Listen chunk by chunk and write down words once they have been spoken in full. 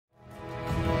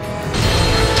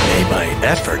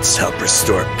efforts help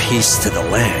restore peace to the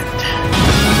land.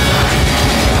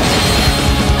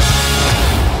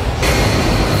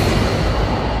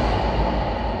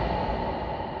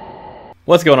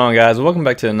 What's going on, guys? Welcome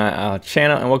back to the Night Owl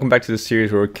channel, and welcome back to the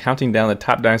series where we're counting down the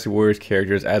top Dynasty Warriors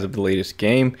characters as of the latest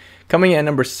game. Coming in at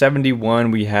number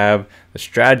 71, we have the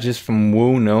strategist from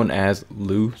Wu known as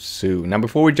Lu Su. Now,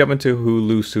 before we jump into who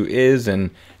Lu Su is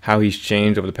and how he's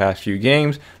changed over the past few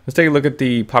games, let's take a look at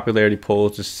the popularity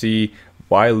polls to see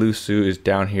why Lu Su is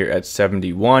down here at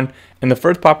 71. In the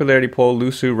first popularity poll,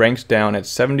 Lu Su ranks down at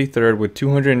 73rd with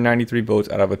 293 votes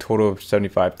out of a total of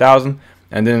 75,000.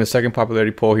 And then in the second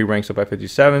popularity poll, he ranks up at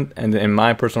 57th. And then in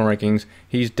my personal rankings,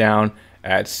 he's down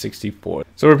at 64th.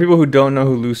 So for people who don't know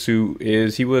who Lu Su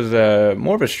is, he was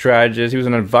more of a strategist. He was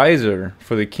an advisor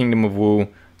for the Kingdom of Wu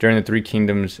during the Three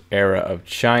Kingdoms era of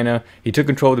China. He took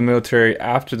control of the military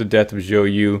after the death of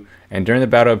Zhou Yu. And during the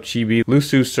Battle of Chibi, Lu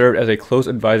Su served as a close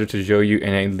advisor to Zhou Yu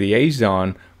and a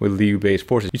liaison with Liu Bei's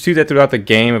forces. You see that throughout the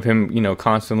game of him,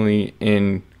 constantly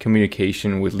in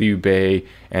communication with Liu Bei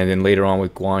and then later on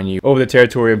with Guan Yu over the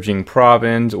territory of Jing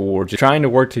province, or just trying to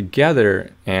work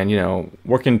together and,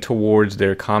 working towards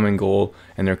their common goal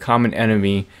and their common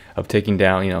enemy of taking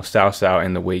down, Cao Cao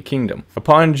and the Wei Kingdom.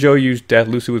 Upon Zhou Yu's death,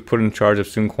 Lu Su was put in charge of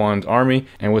Sun Quan's army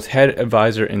and was head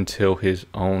advisor until his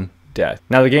own death.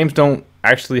 Now, the games don't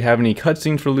actually have any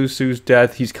cutscenes for Lu Su's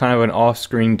death. He's kind of an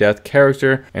off-screen death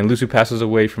character, and Lu Su passes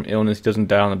away from illness. He doesn't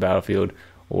die on the battlefield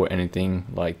or anything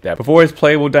like that. Before his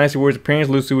playable Dynasty Warriors appearance,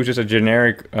 Lu Su was just a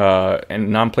generic and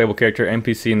non-playable character,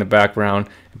 NPC in the background.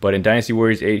 But in Dynasty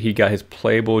Warriors 8, he got his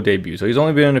playable debut. So he's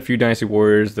only been in a few Dynasty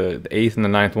Warriors, the 8th and the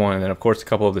 9th one, and then of course a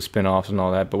couple of the spin-offs and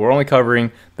all that. But we're only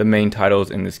covering the main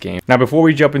titles in this game. Now, before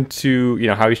we jump into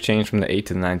how he's changed from the 8th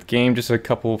to the 9th game, just a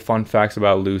couple fun facts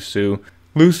about Lu Su.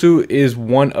 Lu Su is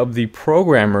one of the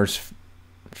programmer's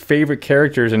favorite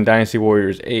characters in Dynasty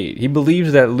Warriors 8. He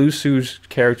believes that Lu Su's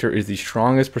character is the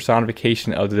strongest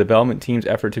personification of the development team's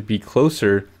effort to be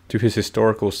closer to his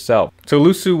historical self. So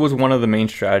Lu Su was one of the main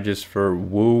strategists for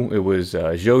Wu. It was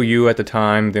Zhou Yu at the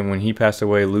time. Then when he passed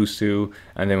away, Lu Su.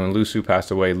 And then when Lu Su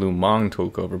passed away, Lu Meng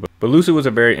took over. But Lu Su was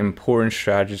a very important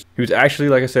strategist. He was actually,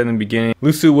 like I said in the beginning,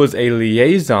 Lu Su was a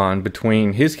liaison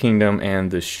between his kingdom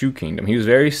and the Shu kingdom. He was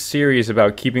very serious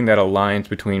about keeping that alliance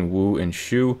between Wu and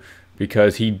Shu,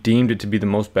 because he deemed it to be the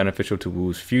most beneficial to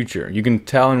Wu's future. You can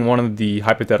tell in one of the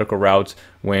hypothetical routes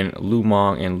when Lu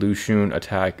Meng and Lu Xun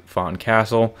attack Fan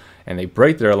Castle and they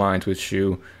break their alliance with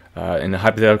Shu. In the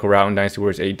hypothetical route in Dynasty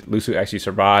Warriors 8, Lu Su actually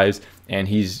survives, and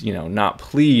he's not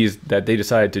pleased that they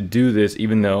decided to do this,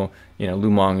 even though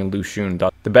Lu Meng and Lu Xun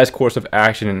thought the best course of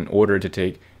action in order to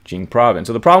take Jing province.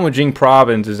 So the problem with Jing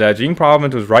province is that Jing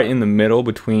province was right in the middle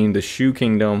between the Shu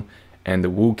kingdom and the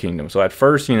Wu kingdom. So at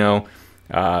first,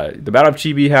 the Battle of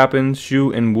Chibi happens.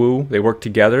 Shu and Wu, they work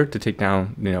together to take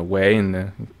down, Wei and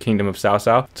the kingdom of Cao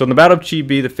Cao. So in the Battle of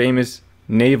Chibi, the famous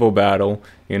naval battle,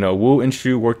 Wu and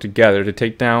Shu work together to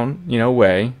take down,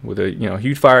 Wei with a,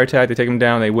 huge fire attack. They take him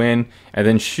down, they win, and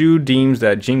then Shu deems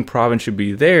that Jing province should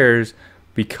be theirs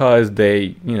because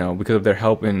they, because of their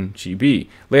help in Chibi.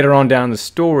 Later on down the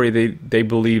story, they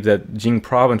believe that Jing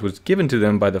province was given to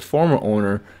them by the former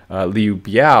owner, Liu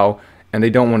Biao, and they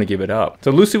don't want to give it up.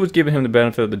 So Lu Su was giving him the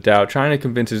benefit of the doubt, trying to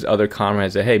convince his other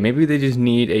comrades that, hey, maybe they just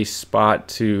need a spot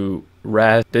to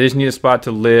rest. They just need a spot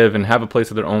to live and have a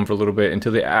place of their own for a little bit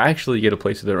until they actually get a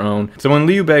place of their own. So when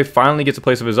Liu Bei finally gets a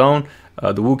place of his own,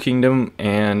 the Wu Kingdom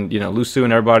and, Lu Su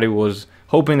and everybody was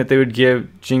hoping that they would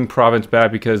give Jing province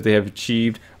back because they have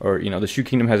achieved, or, the Shu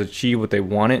Kingdom has achieved what they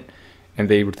wanted. And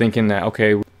they were thinking that,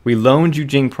 okay, we loaned you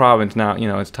Jing province, now,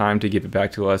 it's time to give it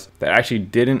back to us. That actually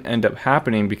didn't end up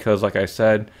happening because, like I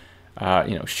said,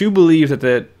 Shu believes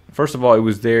that first of all, it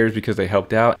was theirs because they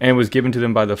helped out, and it was given to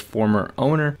them by the former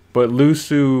owner. But Lu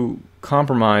Su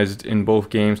compromised in both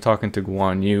games, talking to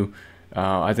Guan Yu.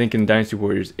 I think in Dynasty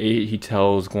Warriors 8, he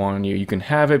tells Guan Yu, you can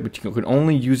have it, but you can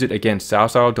only use it against Cao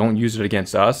Cao, don't use it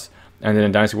against us. And then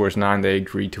in Dynasty Warriors 9, they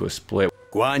agreed to a split.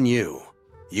 Guan Yu,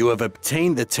 you have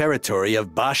obtained the territory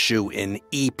of Bashu in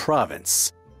Yi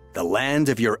province, the land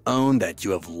of your own that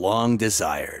you have long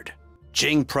desired.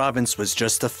 Jing province was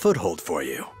just a foothold for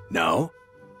you, no?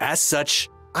 As such,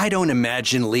 I don't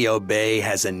imagine Liu Bei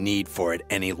has a need for it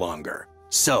any longer.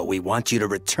 So we want you to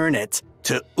return it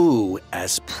to Wu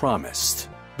as promised.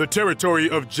 The territory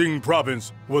of Jing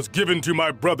province was given to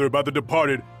my brother by the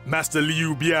departed Master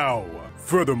Liu Biao.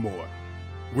 Furthermore,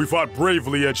 we fought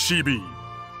bravely at Chibi.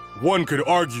 One could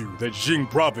argue that Jing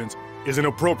province is an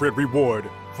appropriate reward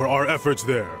for our efforts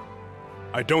there.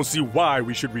 I don't see why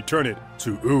we should return it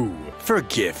to Wu.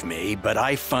 Forgive me, but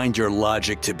I find your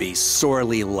logic to be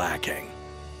sorely lacking.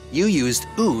 You used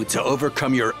Wu to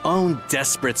overcome your own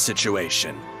desperate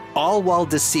situation, all while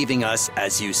deceiving us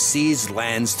as you seized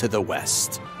lands to the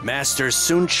west. Master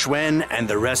Sun Quan and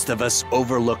the rest of us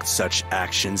overlooked such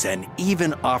actions and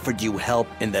even offered you help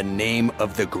in the name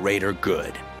of the greater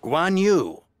good. Guan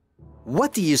Yu,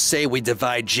 what do you say we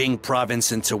divide Jing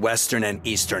province into western and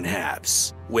eastern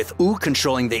halves, with Wu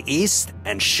controlling the east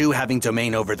and Shu having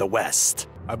domain over the west?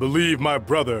 I believe my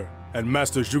brother and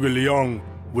Master Zhuge Liang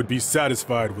would be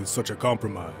satisfied with such a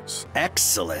compromise.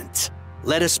 Excellent.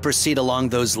 Let us proceed along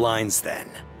those lines then.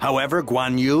 However,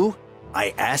 Guan Yu,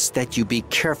 I ask that you be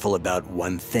careful about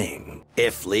one thing.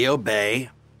 If Liu Bei,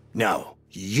 no,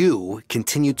 you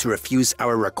continue to refuse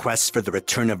our requests for the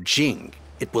return of Jing,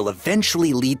 it will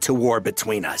eventually lead to war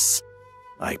between us.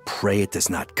 I pray it does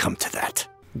not come to that.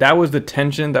 That was the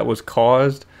tension that was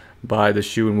caused by the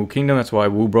Shu and Wu Kingdom. That's why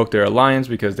Wu broke their alliance,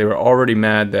 because they were already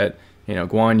mad that, you know,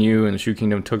 Guan Yu and the Shu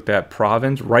Kingdom took that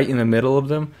province right in the middle of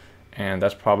them, and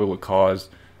that's probably what caused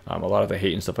a lot of the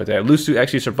hate and stuff like that. Lu Su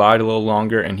actually survived a little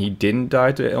longer, and he didn't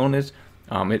die to illness.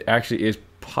 It actually is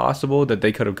possible that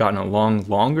they could have gotten along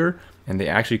longer, and they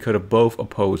actually could have both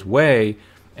opposed Wei,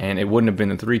 and it wouldn't have been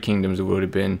the three kingdoms. It would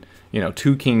have been, you know,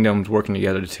 two kingdoms working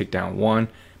together to take down one.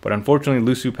 But unfortunately,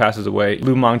 Lu Su passes away.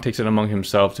 Lu Meng takes it among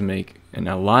himself to make an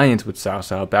alliance with Cao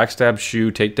Cao, backstab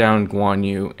Shu, take down Guan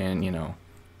Yu, and, you know,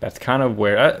 that's kind of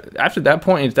where, after that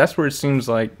point, that's where it seems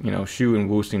like, you know, Shu and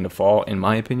Wu seem to fall, in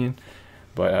my opinion.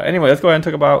 But anyway, let's go ahead and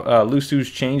talk about Lu Su's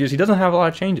changes. He doesn't have a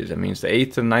lot of changes. I mean, it's the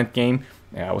 8th to 9th game.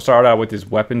 We'll start out with his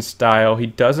weapon style. He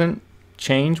doesn't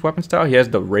change weapon style. He has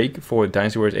the rake for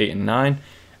Dynasty Warriors 8 and 9.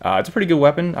 It's a pretty good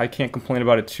weapon. I can't complain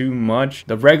about it too much.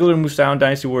 The regular Musou in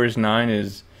Dynasty Warriors 9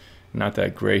 is not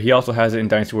that great. He also has it in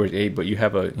Dynasty Warriors 8, but you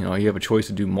have a choice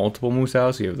to do multiple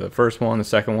Musous. You have the first one, the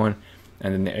second one,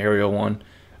 and then the aerial one.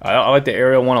 I like the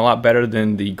aerial one a lot better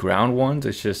than the ground ones.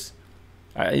 It's just,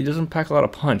 it doesn't pack a lot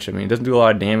of punch. I mean, it doesn't do a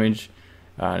lot of damage.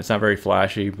 It's not very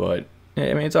flashy, but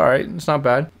I mean, it's alright. It's not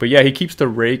bad. But yeah, he keeps the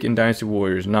rake in Dynasty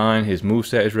Warriors 9. His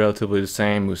moveset is relatively the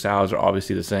same. Musous are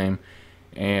obviously the same.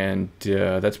 And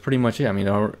that's pretty much it. I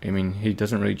mean, he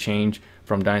doesn't really change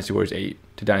from Dynasty Warriors 8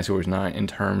 to Dynasty Warriors 9 in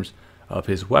terms of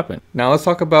his weapon. Now let's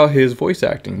talk about his voice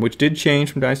acting, which did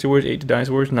change from Dynasty Warriors 8 to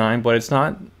Dynasty Warriors 9, but it's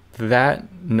not that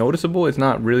noticeable. It's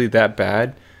not really that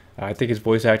bad. I think his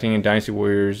voice acting in Dynasty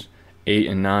Warriors 8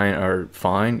 and 9 are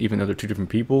fine, even though they're two different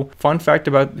people. Fun fact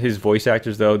about his voice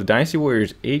actors, though, the Dynasty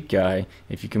Warriors 8 guy,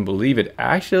 if you can believe it,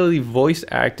 actually voice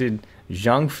acted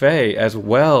Zhang Fei as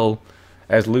well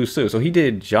as Lu Su. So he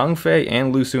did Zhang Fei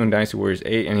and Lu Su in Dynasty Warriors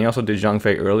 8, and he also did Zhang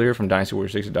Fei earlier from Dynasty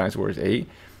Warriors 6 to Dynasty Warriors 8.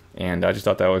 And I just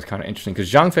thought that was kind of interesting,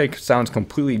 because Zhang Fei sounds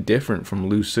completely different from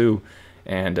Lu Su,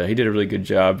 and he did a really good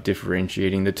job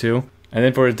differentiating the two. And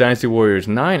then for his Dynasty Warriors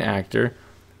 9 actor,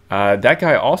 that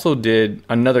guy also did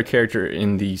another character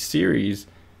in the series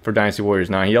for Dynasty Warriors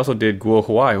 9. He also did Guo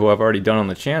Huai, who I've already done on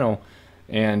the channel.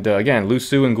 And again, Lu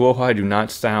Su and Guo Huai do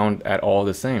not sound at all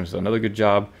the same, so another good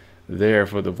job there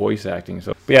for the voice acting.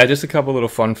 So, but yeah, just a couple little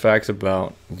fun facts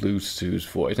about Lu Su's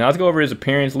voice. Now let's go over his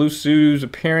appearance. Lu Su's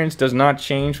appearance does not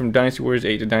change from Dynasty Warriors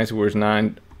 8 to Dynasty Warriors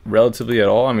 9 relatively at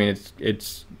all. I mean,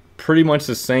 it's pretty much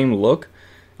the same look.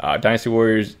 Dynasty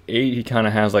Warriors 8, he kind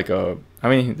of has like a, I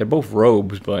mean, they're both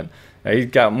robes, but he's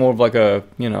got more of like a,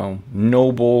 you know,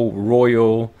 noble,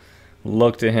 royal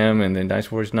look to him. And then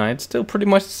Dynasty Warriors 9, it's still pretty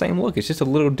much the same look. It's just a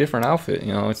little different outfit.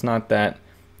 You know, it's not that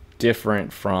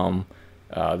different from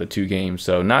the two games.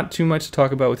 So not too much to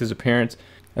talk about with his appearance.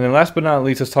 And then last but not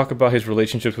least, let's talk about his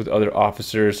relationships with other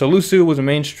officers. So Lu Su was a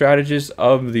main strategist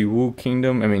of the Wu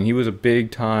Kingdom. I mean, he was a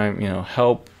big time, you know,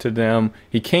 help to them.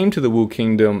 He came to the Wu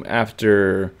Kingdom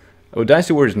after, well,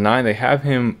 Dynasty Warriors 9, they have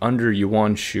him under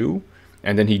Yuan Shu,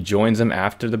 and then he joins them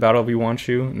after the Battle of Yuan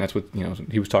Shu, and that's what, you know,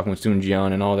 he was talking with Sun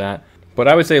Jian and all that. But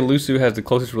I would say Lu Su has the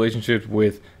closest relationships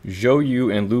with Zhou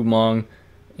Yu and Lu Meng,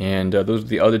 and those are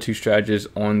the other two strategists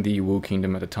on the Wu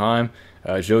Kingdom at the time.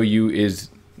 Zhou Yu is,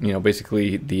 you know,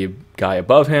 basically the guy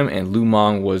above him, and Lu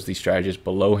Meng was the strategist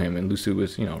below him, and Lu Su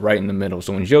was, you know, right in the middle.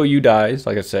 So when Zhou Yu dies,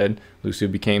 like I said, Lu Su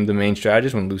became the main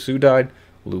strategist. When Lu Su died,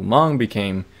 Lu Meng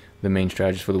became the main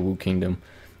strategist for the Wu Kingdom.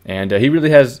 And he really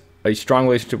has a strong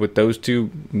relationship with those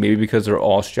two, maybe because they're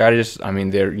all strategists. I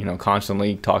mean, they're, you know,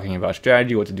 constantly talking about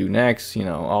strategy, what to do next, you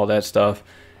know, all that stuff.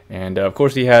 And of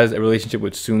course, he has a relationship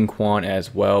with Sun Quan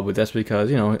as well, but that's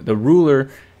because, you know, the ruler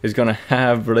is going to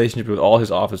have relationship with all his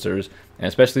officers, and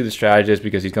especially the strategists,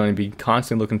 because he's going to be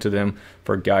constantly looking to them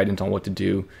for guidance on what to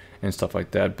do and stuff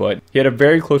like that. But he had a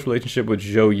very close relationship with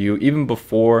Zhou Yu even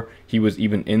before he was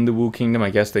even in the Wu Kingdom. I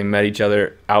guess they met each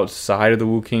other outside of the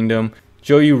Wu Kingdom.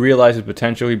 Zhou Yu realized his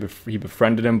potential. He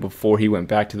befriended him before he went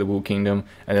back to the Wu Kingdom,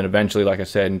 and then eventually, like I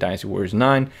said, in Dynasty Warriors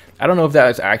 9, I don't know if that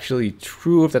is actually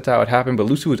true, if that's how it happened, but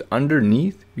Lu Su was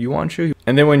underneath Yuan Shu.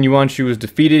 And then when Yuan Shu was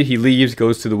defeated, he leaves,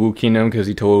 goes to the Wu Kingdom because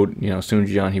he told, Sun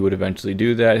Jian he would eventually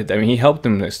do that. I mean, he helped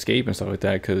him escape and stuff like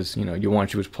that because, Yuan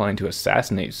Shu was planning to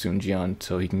assassinate Sun Jian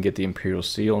so he can get the Imperial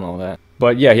Seal and all that.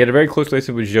 But yeah, he had a very close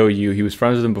relationship with Zhou Yu. He was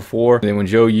friends with him before. And then when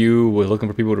Zhou Yu was looking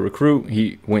for people to recruit,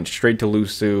 he went straight to Lu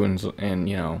Su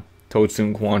and told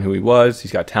Sun Quan who he was.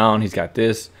 He's got talent, he's got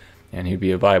this, and he'd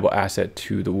be a viable asset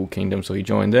to the Wu Kingdom, so he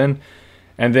joined in.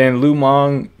 And then Lu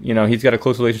Meng, he's got a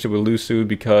close relationship with Lu Su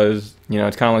because,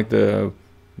 it's kind of like the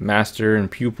master and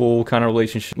pupil kind of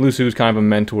relationship. Lu Su is kind of a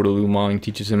mentor to Lu Meng,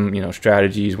 teaches him,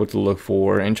 strategies, what to look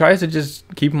for, and tries to just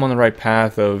keep him on the right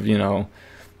path of,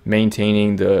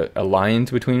 maintaining the alliance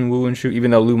between Wu and Shu,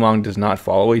 even though Lu Meng does not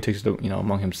follow. He takes it,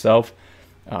 among himself.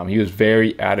 He was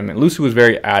very adamant. Lu Su was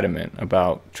very adamant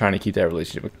about trying to keep that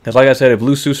relationship. Because like I said, if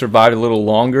Lu Su survived a little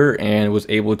longer and was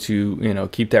able to,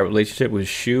 keep that relationship with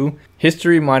Shu,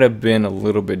 history might have been a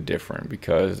little bit different.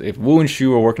 Because if Wu and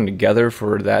Shu were working together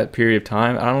for that period of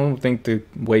time, I don't think the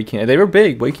Wei Kingdom, they were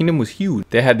big. Wei Kingdom was huge.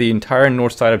 They had the entire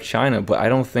north side of China, but I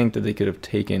don't think that they could have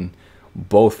taken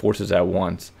both forces at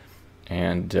once.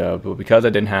 And but because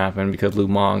that didn't happen, because Lu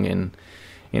Meng and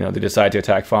they decided to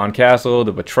attack Fan Castle,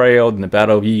 the betrayal, and the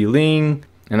Battle of Yiling,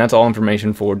 and that's all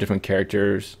information for different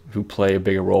characters who play a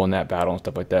bigger role in that battle and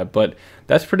stuff like that. But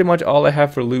that's pretty much all I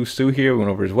have for Lu Su here. We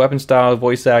went over his weapon styles,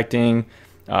 voice acting,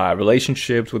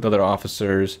 relationships with other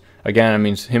officers. Again, I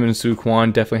mean, him and Sun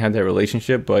Quan definitely had that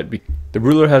relationship, but the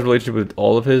ruler has a relationship with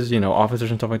all of his,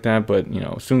 officers and stuff like that. But,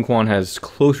 Sun Quan has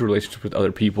closer relationships with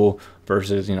other people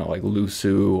versus, like Lu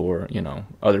Su or,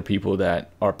 other people that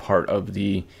are part of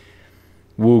the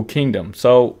Wu Kingdom.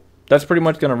 So that's pretty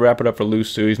much going to wrap it up for Lu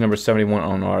Su. He's number 71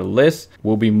 on our list.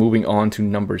 We'll be moving on to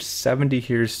number 70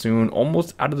 here soon,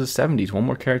 almost out of the 70s. One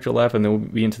more character left, and then we'll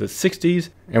be into the 60s.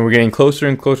 And we're getting closer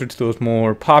and closer to those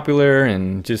more popular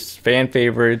and just fan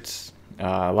favorites.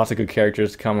 Lots of good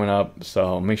characters coming up.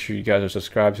 So make sure you guys are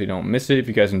subscribed so you don't miss it. If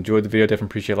you guys enjoyed the video, definitely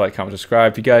appreciate a like, comment,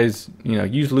 subscribe. If you guys,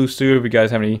 use Lu Su, if you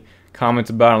guys have any comments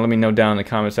about it, let me know down in the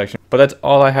comment section. But that's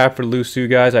all I have for Lu Su,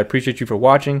 guys. I appreciate you for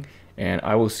watching, and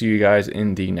I will see you guys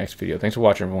in the next video. Thanks for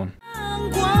watching, everyone.